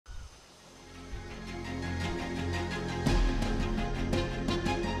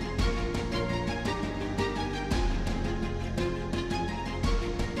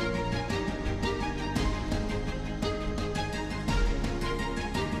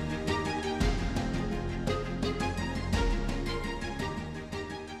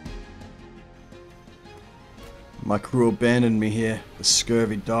My crew abandoned me here, the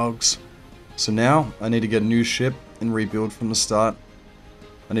scurvy dogs. So now, I need to get a new ship and rebuild from the start.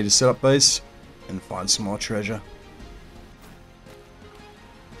 I need to set up base and find some more treasure.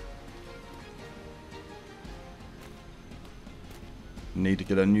 Need to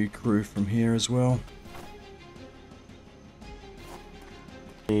get a new crew from here as well.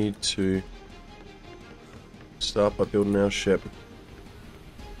 Need to start by building our ship.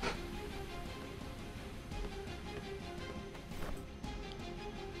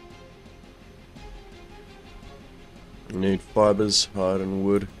 We need fibers, hide and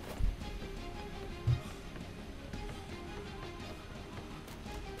wood.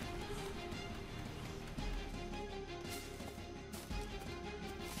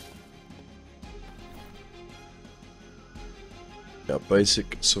 Our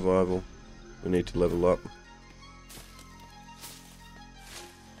basic survival, we need to level up.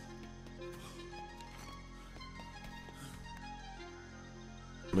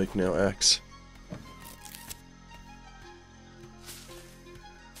 Making our axe.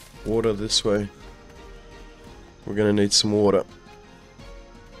 Water this way. We're gonna need some water.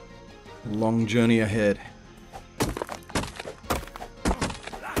 Long journey ahead.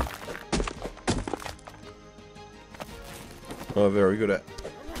 Oh, very good at.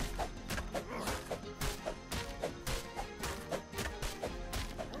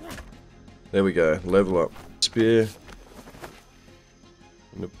 There we go, level up. Spear.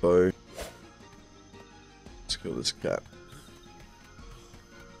 And a bow. Let's kill this cat.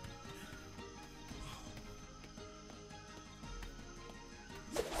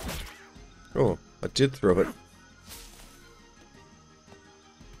 Oh, I did throw it.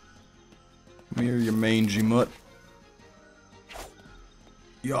 Come here, you mangy mutt.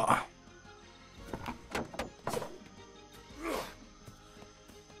 Yeah.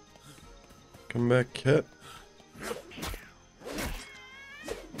 Come back, cat.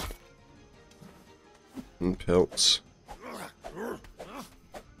 And pelts.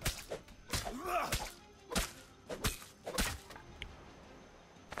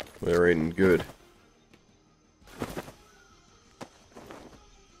 We're eating good.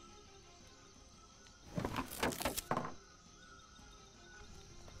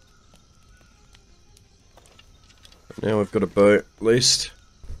 Now we've got a boat, at least.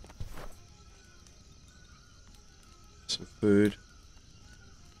 Some food.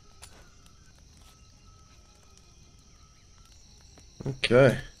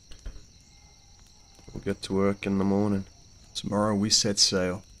 Okay. We'll get to work in the morning. Tomorrow we set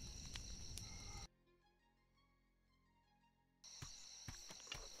sail.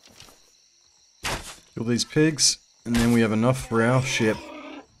 Kill these pigs, and then we have enough for our ship.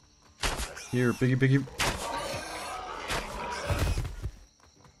 Here, piggy.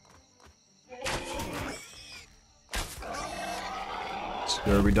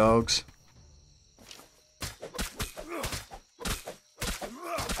 Scurvy dogs.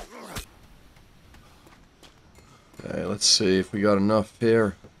 Okay, let's see if we got enough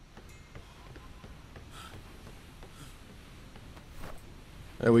here.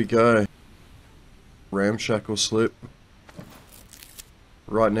 There we go. Ramshackle sloop.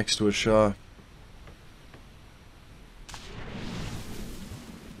 Right next to a shark.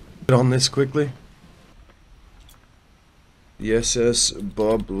 Get on this quickly. The SS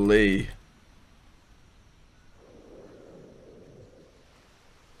Bob Lee.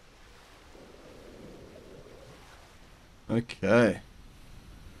 Okay.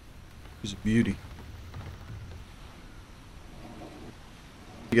 She's a beauty.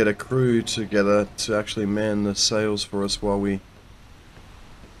 Get a crew together to actually man the sails for us while we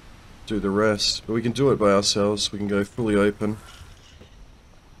do the rest. But we can do it by ourselves. We can go fully open.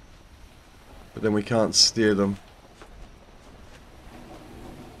 But then we can't steer them.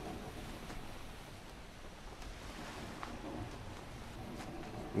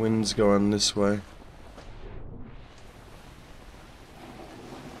 Wind's going this way.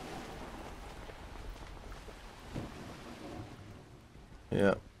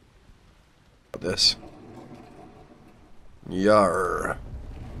 Yeah. Got this. Yarr.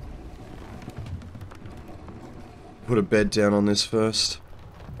 Put a bed down on this first.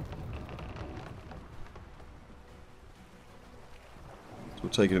 So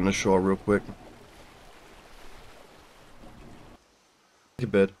we'll take it in the shore real quick. Take a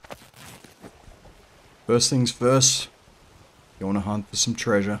bed. First things first, you want to hunt for some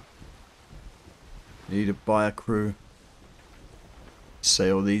treasure. You need to buy a crew.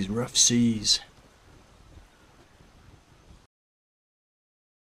 Sail these rough seas.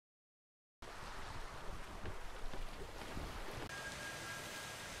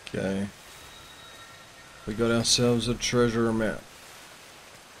 Okay. We got ourselves a treasure map.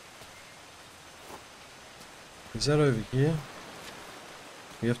 Is that over here?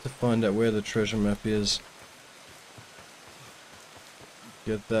 We have to find out where the treasure map is.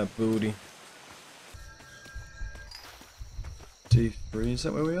 Get that booty. D3, is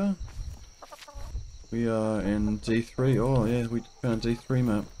that where we are? We are in D3. Oh yeah, we found D3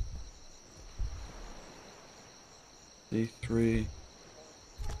 map. D3.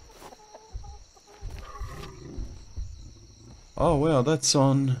 Oh wow, that's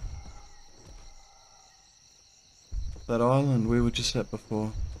on that island we were just at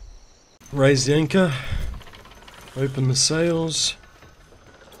before. Raise the anchor. Open the sails.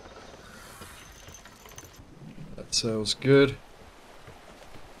 That sail's good.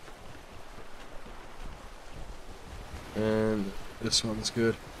 And this one's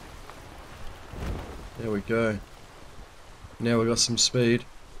good. There we go. Now we got some speed.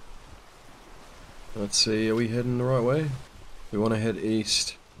 Let's see, are we heading the right way? We want to head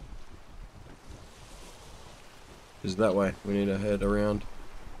east. Is that way? We need to head around.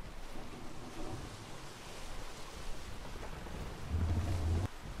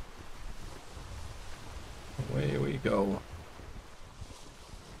 Away we go.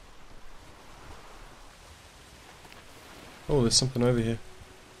 Oh, there's something over here.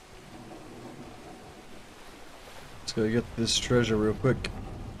 Let's go get this treasure real quick.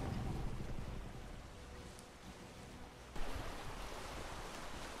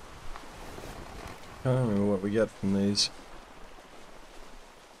 Can't remember what we get from these.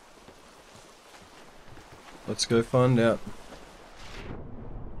 Let's go find out.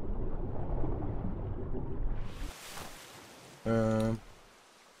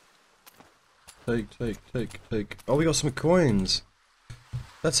 Take. Oh, we got some coins.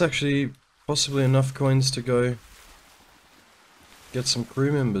 That's actually possibly enough coins to go get some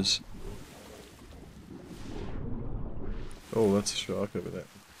crew members. Oh, that's a shark over there.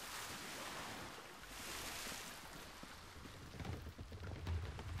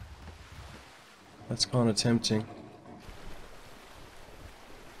 That's kind of tempting.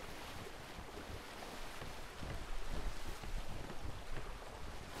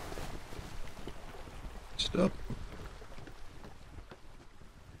 Stop.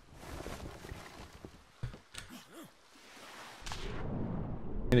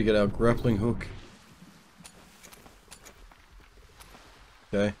 Need to get our grappling hook.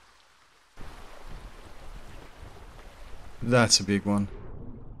 Okay. That's a big one.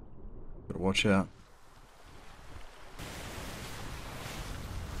 Gotta watch out.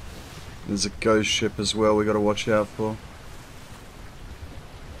 There's a ghost ship as well we gotta watch out for.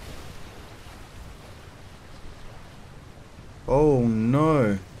 Oh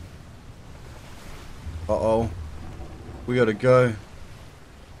no. Uh-oh. We gotta go.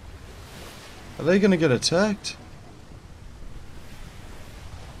 Are they gonna get attacked?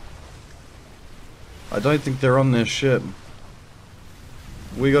 I don't think they're on their ship.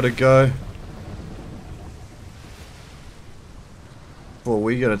 We gotta go before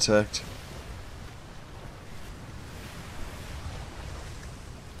we get attacked.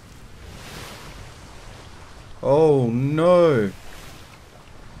 Oh no!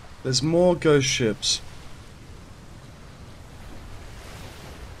 There's more ghost ships.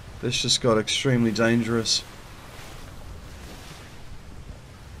 This just got extremely dangerous.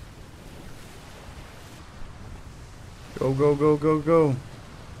 Go, go, go, go, go.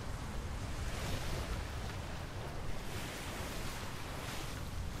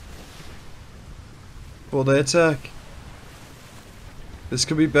 Before they attack. This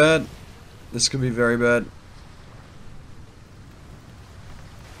could be bad. This could be very bad.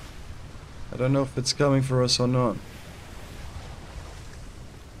 I don't know if it's coming for us or not.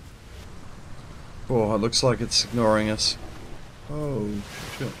 Oh, it looks like it's ignoring us. Oh,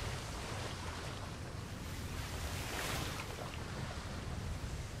 shit.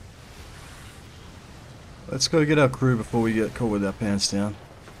 Let's go get our crew before we get caught with our pants down.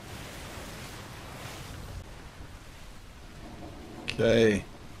 Okay.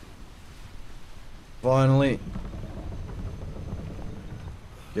 Finally.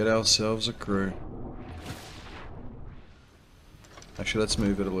 Get ourselves a crew. Actually, let's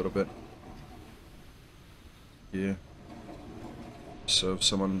move it a little bit. Yeah. So if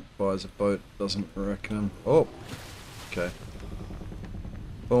someone buys a boat, doesn't wreck them. Oh! Okay.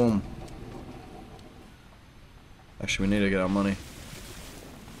 Boom. Actually, we need to get our money.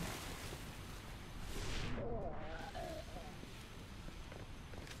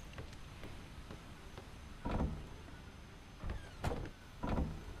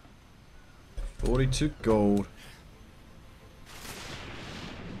 $42 gold.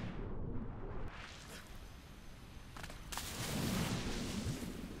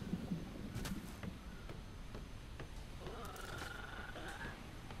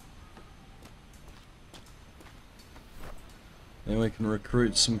 And we can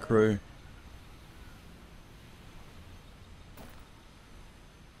recruit some crew.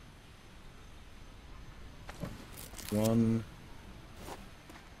 One.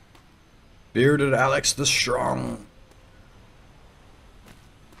 Bearded Alex the Strong.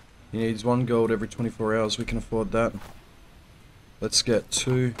 He needs 1 gold every 24 hours. We can afford that. Let's get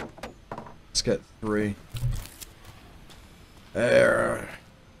 2. Let's get 3. There.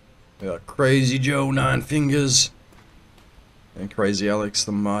 We got Crazy Joe 9 Fingers. And Crazy Alex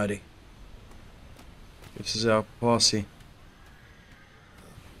the Mighty. This is our posse.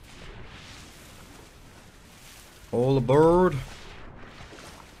 All aboard.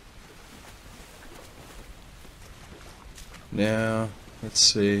 Now, let's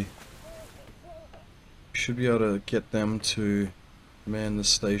see. We should be able to get them to man the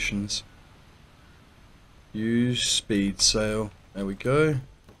stations. Use speed sail. There we go.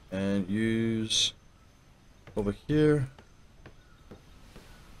 And use over here.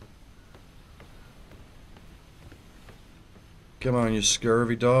 Come on, you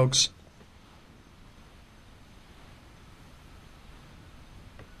scurvy dogs.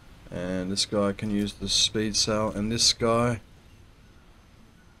 And this guy can use the speed sail, and this guy,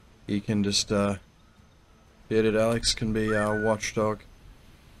 he can just, Bearded Alex can be our watchdog.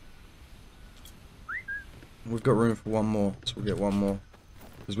 We've got room for 1 more, so we'll get 1 more.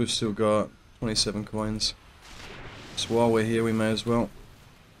 Because we've still got 27 coins. So while we're here, we may as well.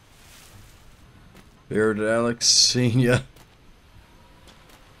 Bearded Alex Senior.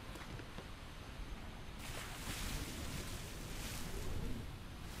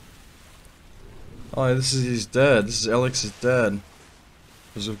 Oh, this is his dad. This is Alex's dad.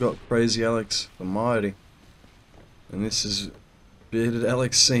 Because we've got Crazy Alex the Mighty. And this is Bearded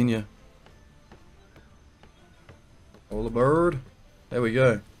Alex Senior. All aboard. There we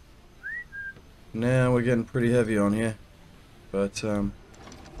go. Now we're getting pretty heavy on here. But,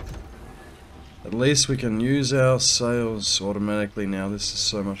 at least we can use our sails automatically now. This is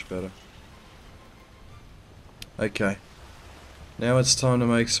so much better. Okay. Now it's time to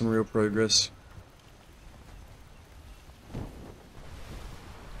make some real progress.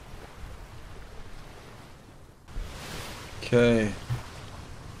 Okay.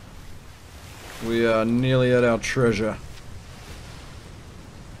 We are nearly at our treasure.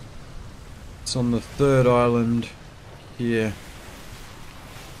 It's on the 3rd island here.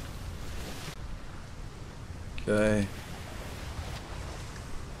 Okay.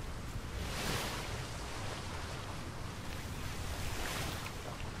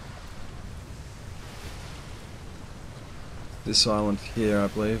 This island here, I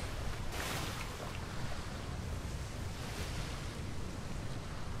believe.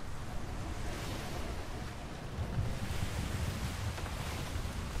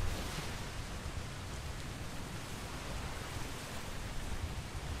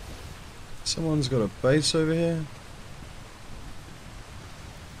 Someone's got a base over here.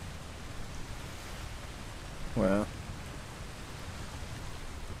 Wow.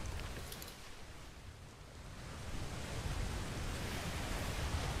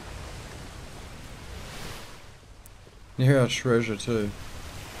 Near our treasure too.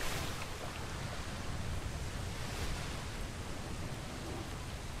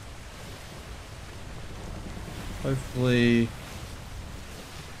 Hopefully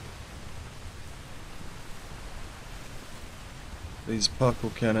these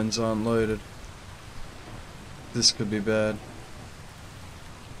puckle cannons aren't loaded. This could be bad.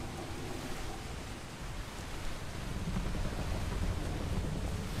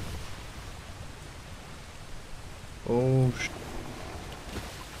 Oh sh...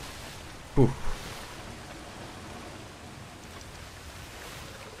 Whew.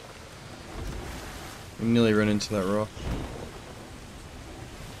 We nearly ran into that rock.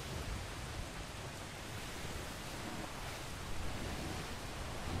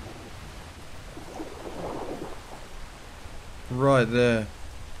 Right there.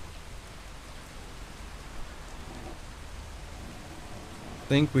 I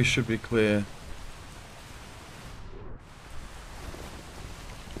think we should be clear.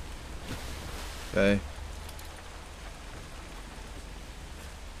 Okay.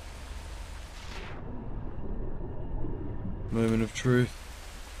 Moment of truth.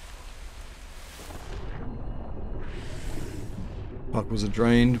 Puckles are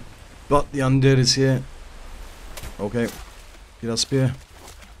drained, but the undead is here. Okay. Get our spear.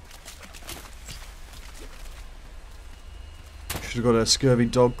 Should have got a scurvy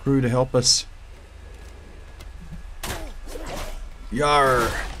dog crew to help us. Yar!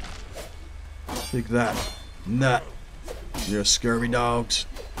 Take that. Nut. You're scurvy dogs.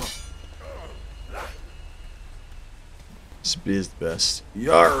 Spear's the best.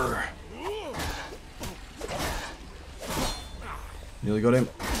 Yarr! Nearly got him.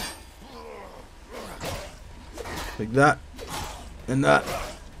 Take that. And that.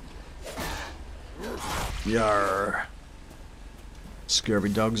 Yarr. Scurvy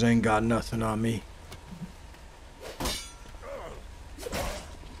dogs ain't got nothing on me.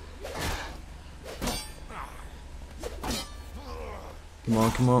 Come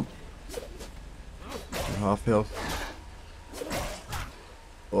on, come on. Half health.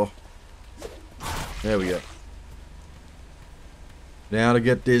 Oh. There we go. Now to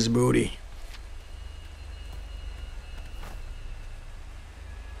get this booty.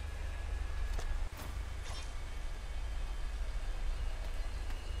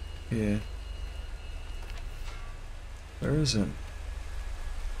 Yeah. Where is it?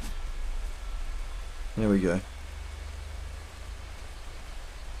 There we go.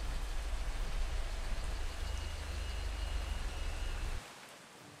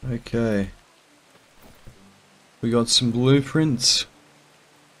 Okay. We got some blueprints.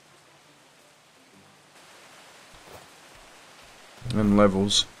 And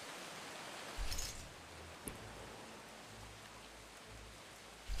levels.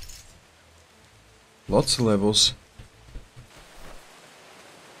 Lots of levels.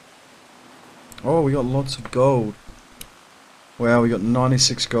 Oh, we got lots of gold. Wow, we got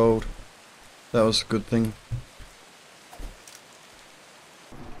 96 gold. That was a good thing.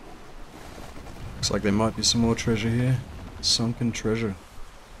 Looks like there might be some more treasure here. Sunken treasure.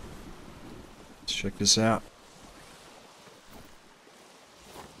 Let's check this out.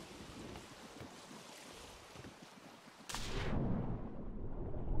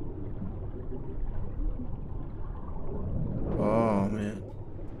 Oh man.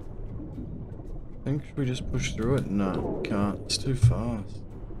 I think should we just push through it? No, can't. It's too fast.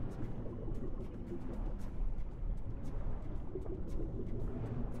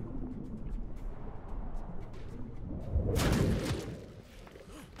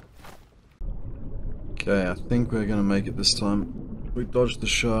 Okay, I think we're gonna make it this time. We dodged the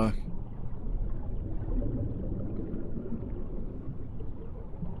shark.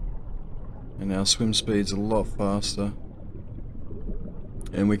 And our swim speed's a lot faster.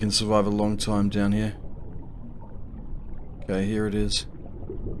 And we can survive a long time down here. Okay, here it is.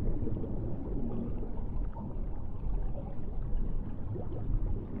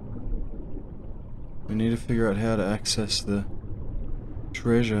 We need to figure out how to access the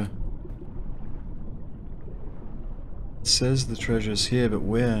treasure. It says the treasure's here, but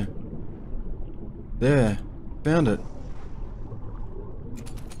where? There. Found it.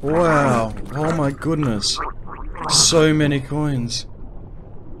 Wow. Oh my goodness. So many coins.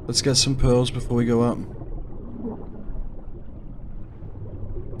 Let's get some pearls before we go up.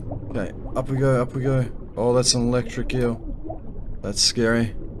 Okay, up we go, up we go. Oh, that's an electric eel. That's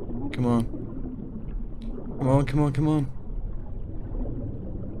scary. Come on. Come on, come on, come on.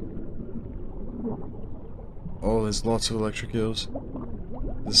 Oh, there's lots of electric eels.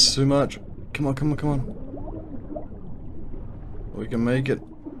 There's too much. Come on, come on, come on. We can make it.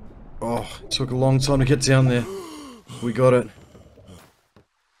 Oh, it took a long time to get down there. We got it.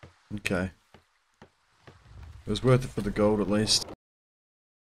 Okay. It was worth it for the gold at least.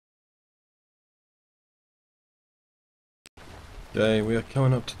 Okay, we are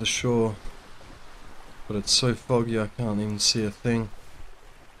coming up to the shore. But it's so foggy I can't even see a thing.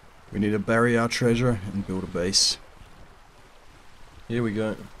 We need to bury our treasure and build a base. Here we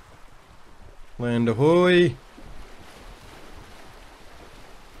go. Land ahoy!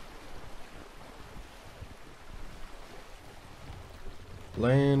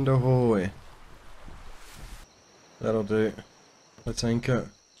 Land ahoy! That'll do. Let's anchor.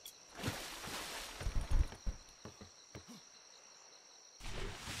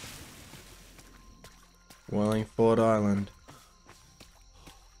 Wallingford Island.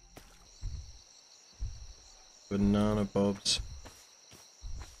 Banana bobs.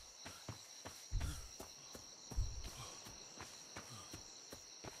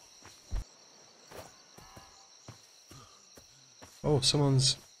 Oh,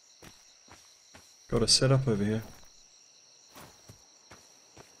 someone's got a setup over here.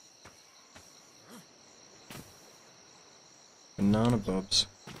 Banana bobs.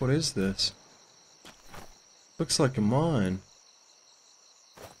 What is this? Looks like a mine.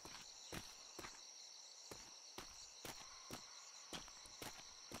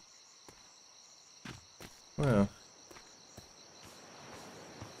 Wow.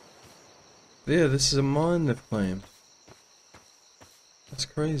 Yeah, this is a mine they've claimed. That's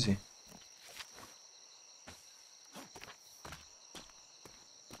crazy.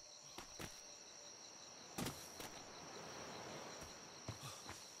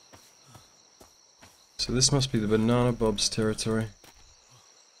 So this must be the Banana Bob's territory.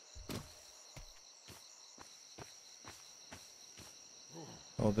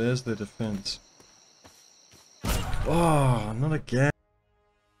 Oh, there's the defense. Oh, not again.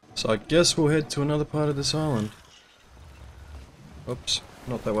 So I guess we'll head to another part of this island. Oops,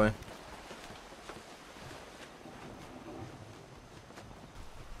 not that way.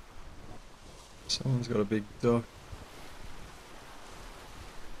 Someone's got a big dock.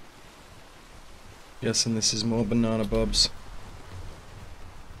 Guessing this is more Banana Bob's.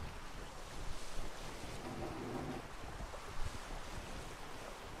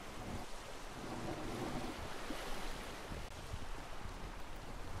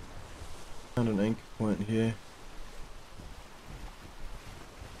 Found an anchor point here.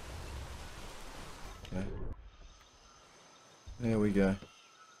 Okay. There we go.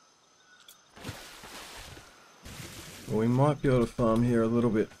 Well, we might be able to farm here a little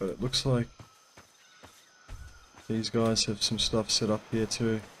bit, but it looks like these guys have some stuff set up here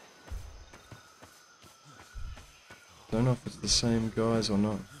too. Don't know if it's the same guys or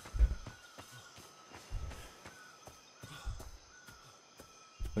not.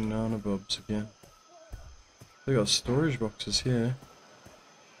 Banana Bobs again. They got storage boxes here.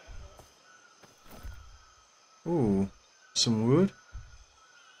 Ooh, some wood.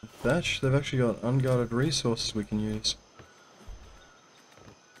 Thatch. They've actually got unguarded resources we can use.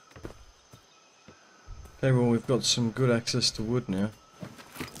 Okay, well we've got some good access to wood now.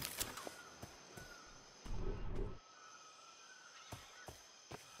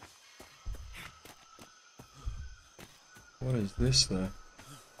 What is this though?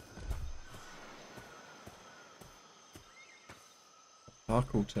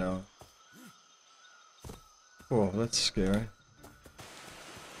 Parkour tower. Oh, that's scary.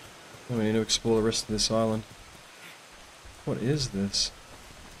 We need to explore the rest of this island. What is this?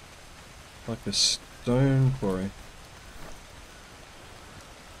 Like a stone quarry.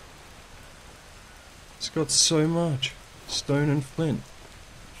 It's got so much. Stone and flint.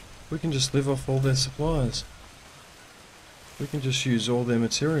 We can just live off all their supplies. We can just use all their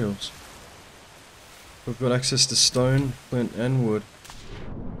materials. We've got access to stone, flint and wood.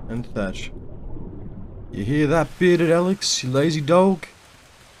 And thatch. You hear that, bearded Alex, you lazy dog?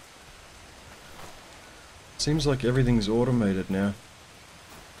 Seems like everything's automated now.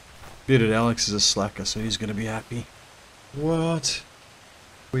 Bearded Alex is a slacker, so he's gonna be happy. What?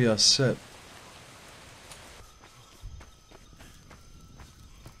 We are set.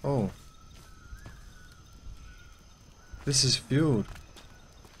 Oh. This is fueled.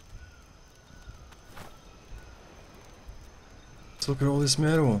 Let's look at all this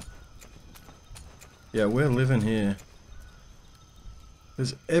metal. Yeah, we're living here.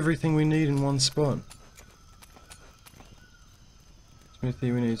 There's everything we need in one spot.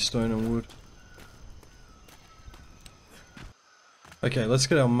 Smithy, we need stone and wood. Okay, let's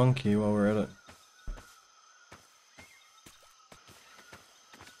get our monkey while we're at it.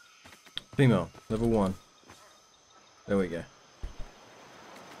 Female, level 1. There we go.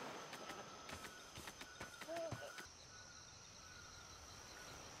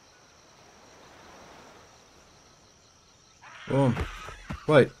 Boom.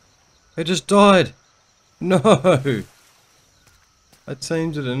 Wait. It just died! No! I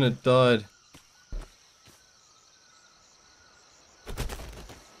tamed it and it died.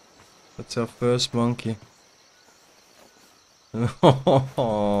 That's our first monkey.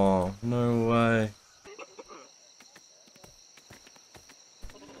 Oh, no way.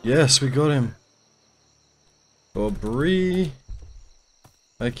 Yes, we got him. Aubrey.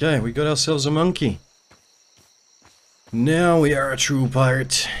 Okay, we got ourselves a monkey. Now we are a true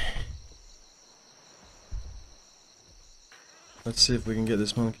pirate. Let's see if we can get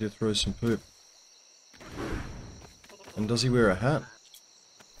this monkey to throw some poop. And does he wear a hat?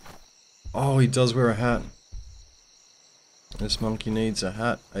 Oh, he does wear a hat. This monkey needs a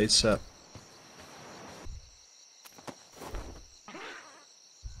hat ASAP.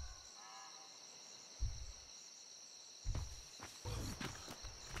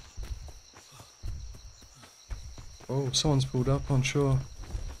 Oh, someone's pulled up on shore.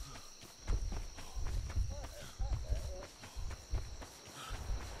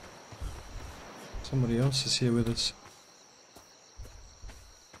 Somebody else is here with us.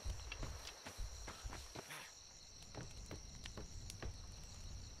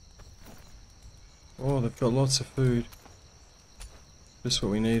 Oh, they've got lots of food. Just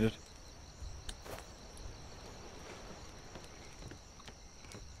what we needed.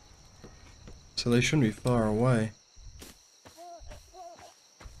 So they shouldn't be far away.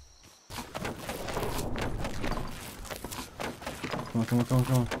 Come on, come on, come on,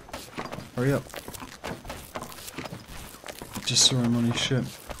 come on. Hurry up. just saw him on his ship.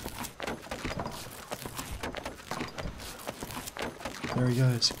 There he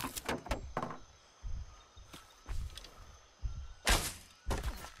goes.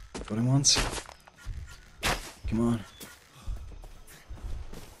 Got him once. Come on.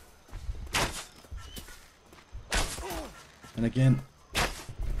 And again.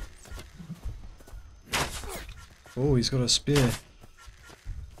 Oh, he's got a spear.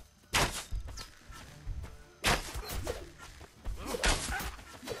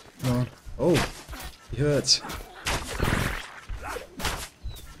 Come on. Oh, he hurts.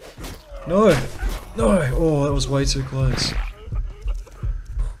 No! No! Oh, that was way too close. I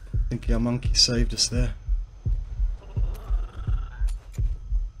think our monkey saved us there.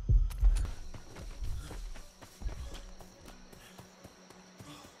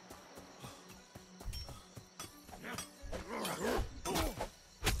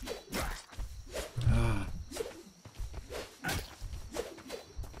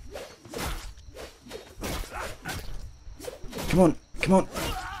 Come on, come on.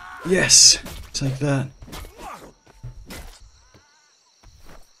 Yes, take that.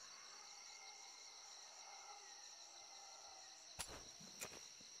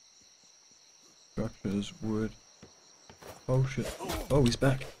 Structures, wood. Oh shit. Oh, he's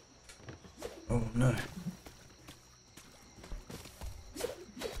back. Oh no.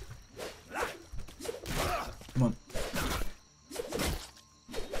 Come on.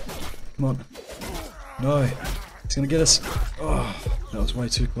 Come on. No. He's gonna get us. Oh, that was way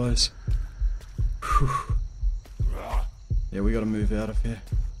too close. Whew. Yeah, we gotta move out of here.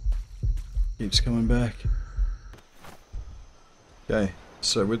 Keeps coming back. Okay,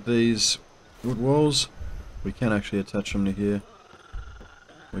 so with these wood walls, we can actually attach them to here.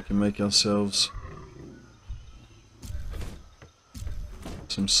 We can make ourselves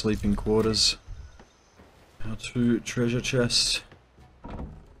some sleeping quarters. Our 2 treasure chests.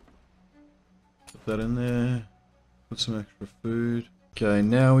 Put that in there. Put some extra food. Okay,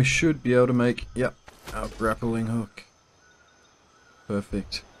 now we should be able to make, yep, our grappling hook.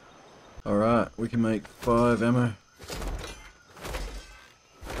 Perfect. Alright, we can make 5 ammo.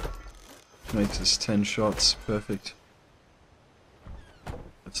 Makes us 10 shots. Perfect.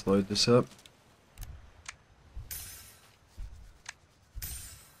 Let's load this up.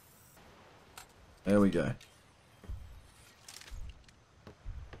 There we go.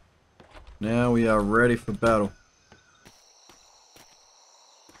 Now we are ready for battle.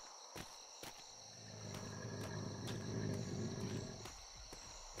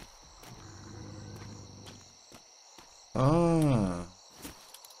 Ah.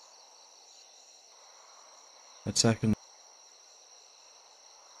 Attacking.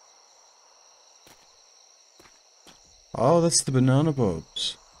 Oh, that's the banana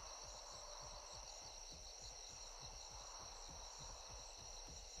bobs.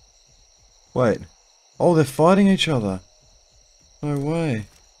 Wait. Oh, they're fighting each other. No way.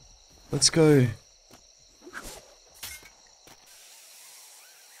 Let's go.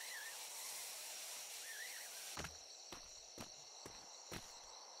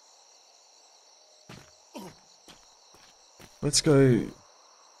 Let's go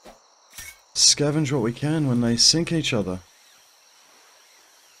scavenge what we can when they sink each other.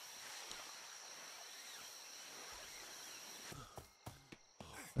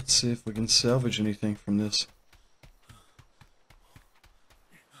 Let's see if we can salvage anything from this.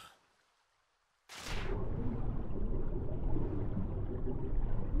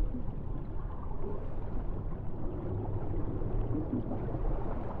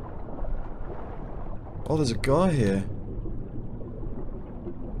 Oh, there's a guy here.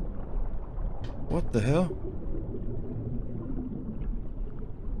 What the hell?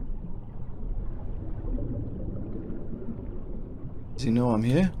 Does he know I'm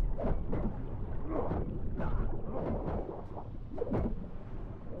here?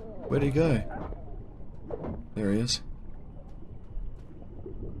 Where'd he go? There he is.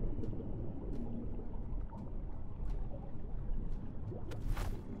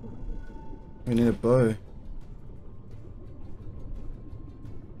 We need a bow.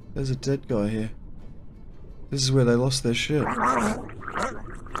 There's a dead guy here. This is where they lost their ship.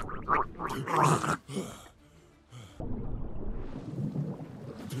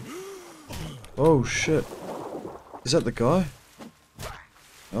 Oh shit. Is that the guy?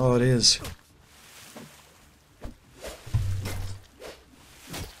 Oh, it is.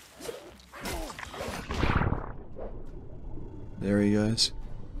 There he goes.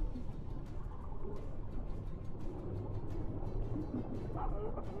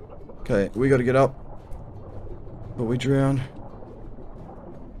 Okay, we gotta get up. But we drown.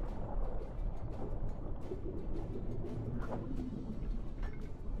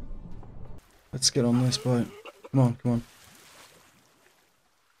 Let's get on this boat. Come on, come on.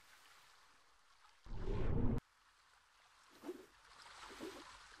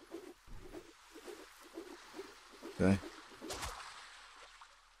 Okay.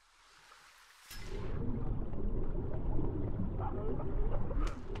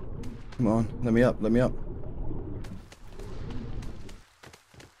 Come on, let me up, let me up.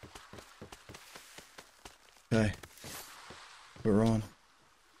 Okay. We're on.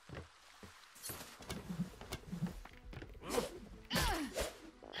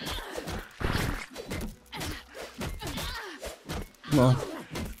 Come on.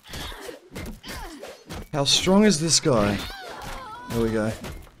 How strong is this guy? There we go.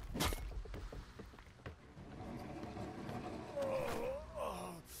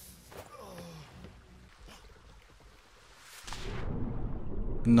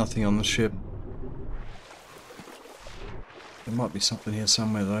 Nothing on the ship. There might be something here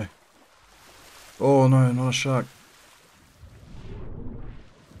somewhere though. Oh no, not a shark.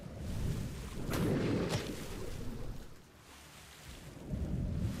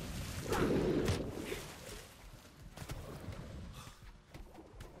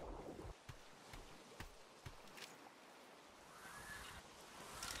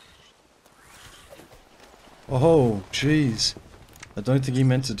 Oh, jeez. I don't think he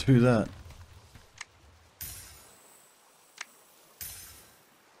meant to do that.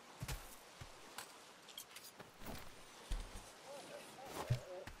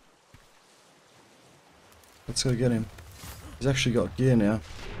 Let's go get him. He's actually got gear now.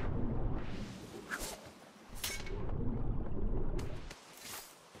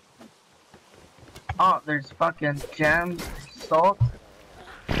 Oh, there's fucking gems, salt.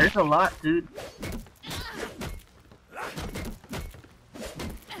 There's a lot, dude.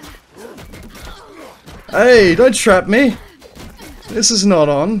 Hey, don't trap me! This is not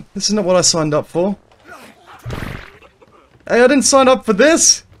on. This is not what I signed up for. Hey, I didn't sign up for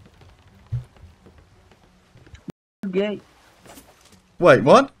this! Gay. Wait,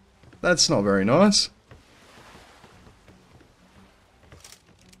 what? That's not very nice.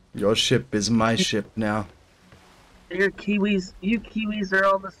 Your ship is my ship now. You Kiwis are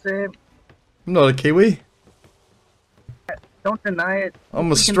all the same. I'm not a Kiwi. Don't deny it. I'm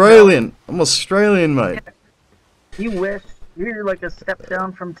We can Australian. I'm Australian, mate. tell. You wish. You're like a step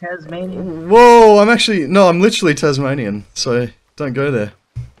down from Tasmania. Whoa, I'm literally Tasmanian, so don't go there.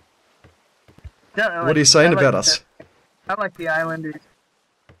 What are you saying about us? I like the Islanders.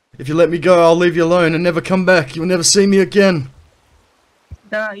 If you let me go, I'll leave you alone and never come back. You'll never see me again.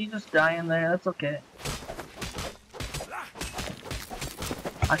 Nah, you just die in there. That's okay.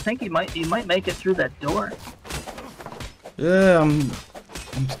 I think you might make it through that door. Yeah, I'm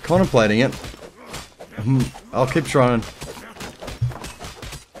contemplating it. I'll keep trying.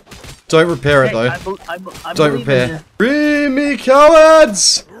 Don't repair it though. I Don't believe in repair. Free me,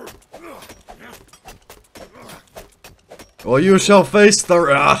 cowards! Or you shall face the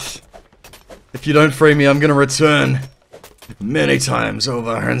wrath. If you don't free me, I'm gonna return many times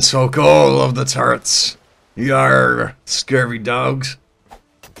over and soak all of the turrets. Yarr, scurvy dogs.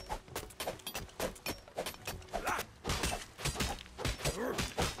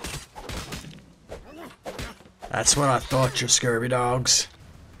 That's what I thought, you scurvy dogs.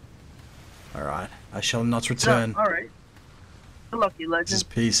 Alright, I shall not return. No, alright. Good luck, you This is legend.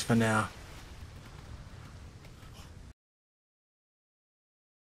 peace for now.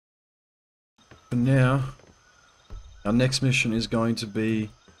 For now, our next mission is going to be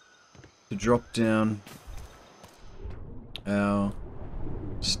to drop down our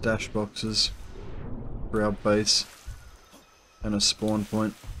stash boxes for our base and a spawn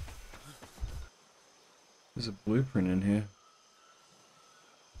point. There's a blueprint in here.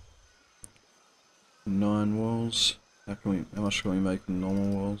 9 walls. How much can we make in normal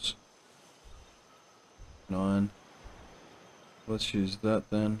walls? 9. Let's use that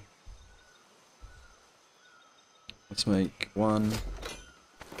then. Let's make 1,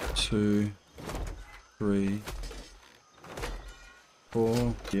 2, 3,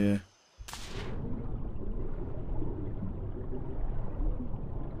 4. Yeah.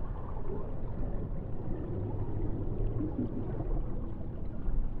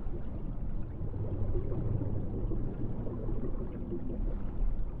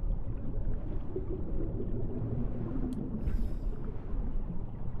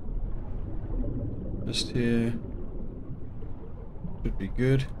 Just here. Should be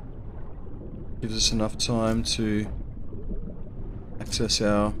good. Gives us enough time to access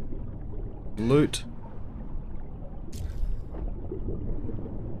our loot.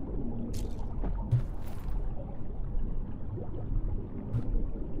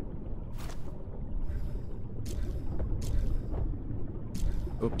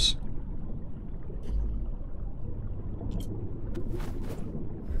 Oops.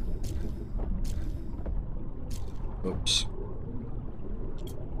 Oops.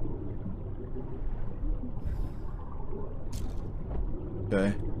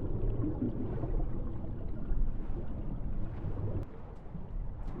 Okay.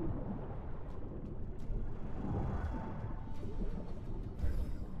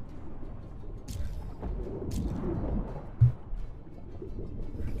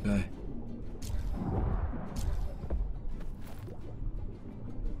 Okay.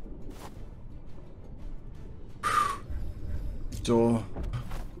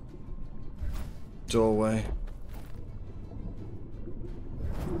 Doorway.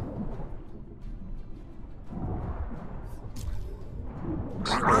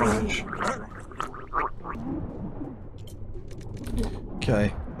 Storage.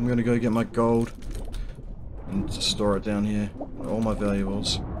 Okay, I'm gonna go get my gold and store it down here. All my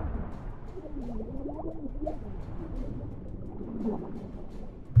valuables.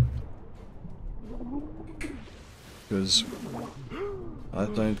 Because I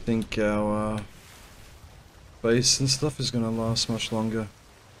don't think our base and stuff is gonna last much longer.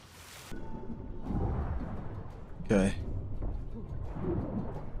 Okay.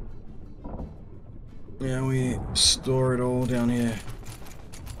 Yeah, we store it all down here.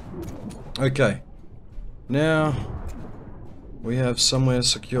 Okay. Now we have somewhere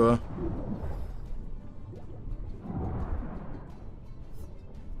secure.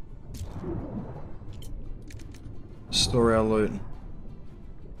 Store our loot.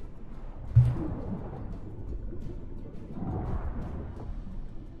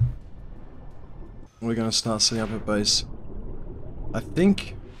 We're gonna start setting up a base. I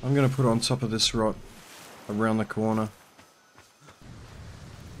think I'm gonna put it on top of this rock around the corner.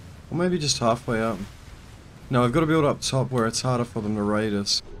 Or maybe just halfway up. No, I've got to build up top where it's harder for them to raid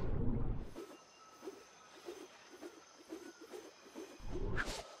us.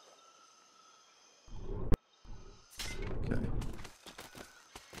 Okay.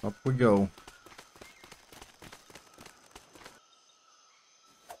 Up we go.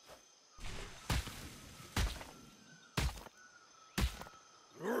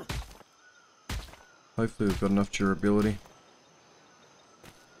 Hopefully we've got enough durability.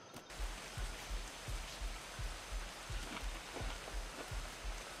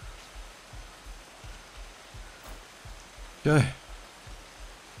 Okay.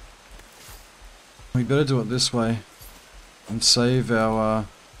 We better do it this way and save our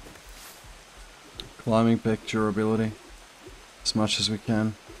climbing peak durability as much as we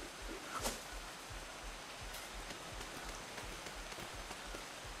can.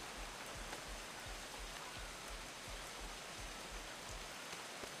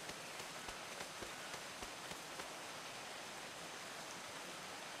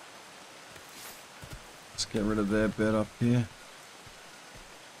 Let's get rid of their bed up here.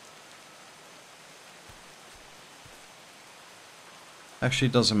 Actually,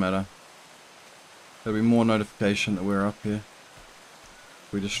 it doesn't matter. There'll be more notification that we're up here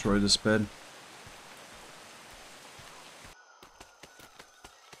if we destroy this bed.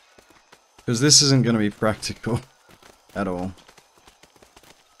 Because this isn't going to be practical at all.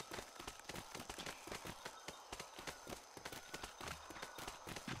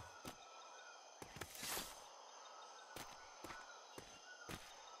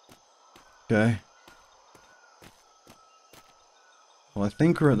 Okay. Well, I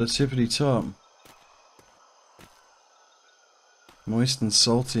think we're at the tippity top. Moist and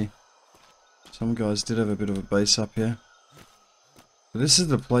salty. Some guys did have a bit of a base up here. But this is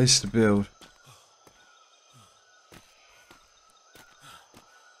the place to build.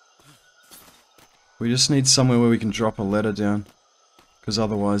 We just need somewhere where we can drop a ladder down. Because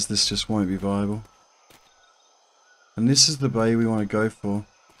otherwise this just won't be viable. And this is the bay we want to go for.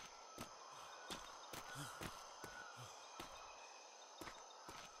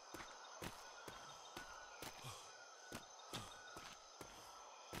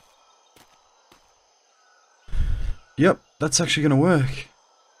 Yep, that's actually going to work.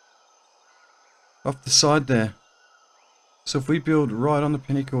 Off the side there. So if we build right on the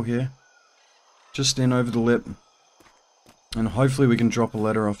pinnacle here, just in over the lip, and hopefully we can drop a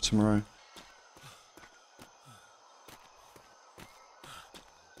ladder off tomorrow.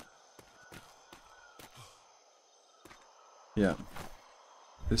 Yeah.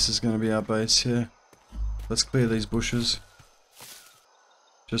 This is going to be our base here. Let's clear these bushes.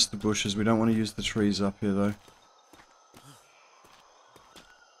 Just the bushes, we don't want to use the trees up here though.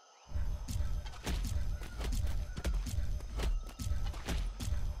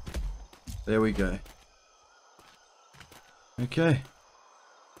 There we go. Okay.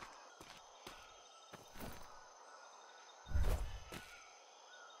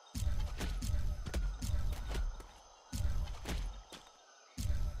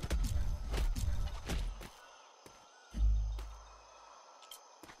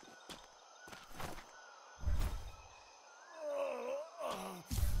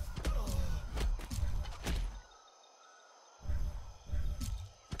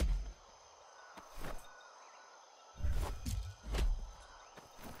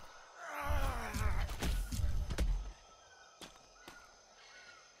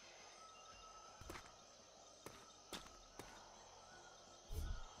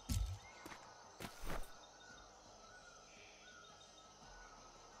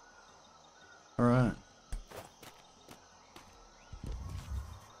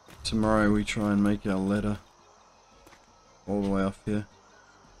 tomorrow we try and make our ladder all the way off here.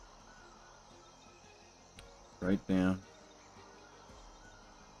 Right down.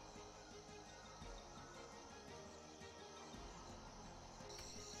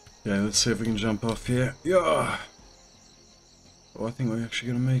 Okay, let's see if we can jump off here. Yeah. Oh, I think we're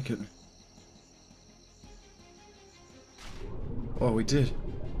actually gonna make it. Oh, we did.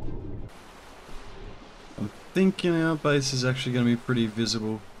 I'm thinking our base is actually gonna be pretty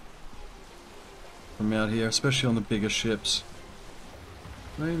visible from out here, especially on the bigger ships.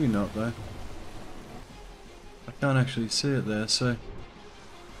 Maybe not though. I can't actually see it there, so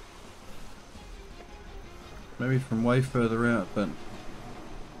maybe from way further out, but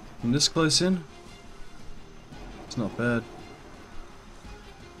from this close in, it's not bad.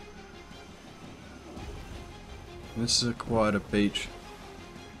 This is quite a beach.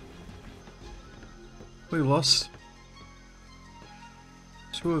 We lost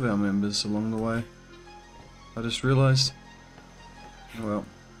 2 of our members along the way. I just realized. Well.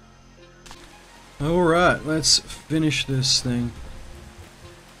 Alright, let's finish this thing.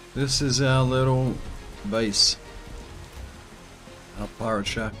 This is our little base. Our pirate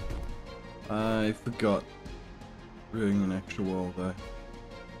shack. I forgot bring an extra wall though,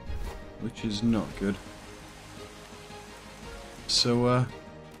 which is not good. So,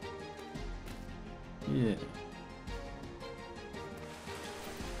 yeah.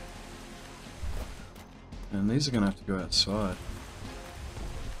 And these are gonna have to go outside.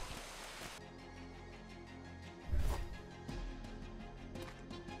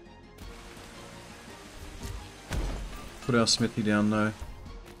 Put our smithy down though.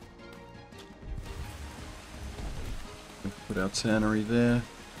 Put our tannery there.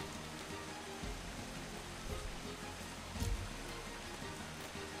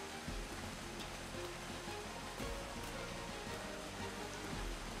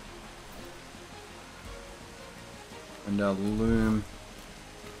 And our loom.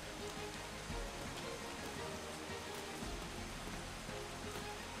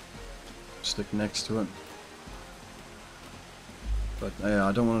 Stick next to it. But yeah,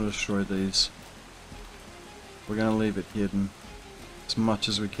 I don't want to destroy these. We're going to leave it hidden as much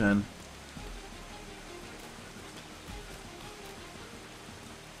as we can.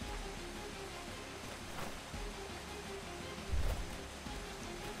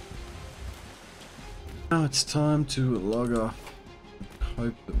 Now it's time to log off.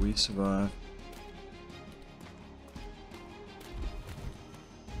 Hope that we survive.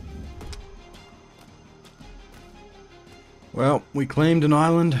 Well, we claimed an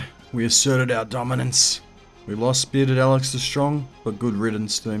island, we asserted our dominance. We lost Bearded Alex the Strong, but good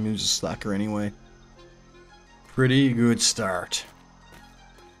riddance to him, he was a slacker anyway. Pretty good start.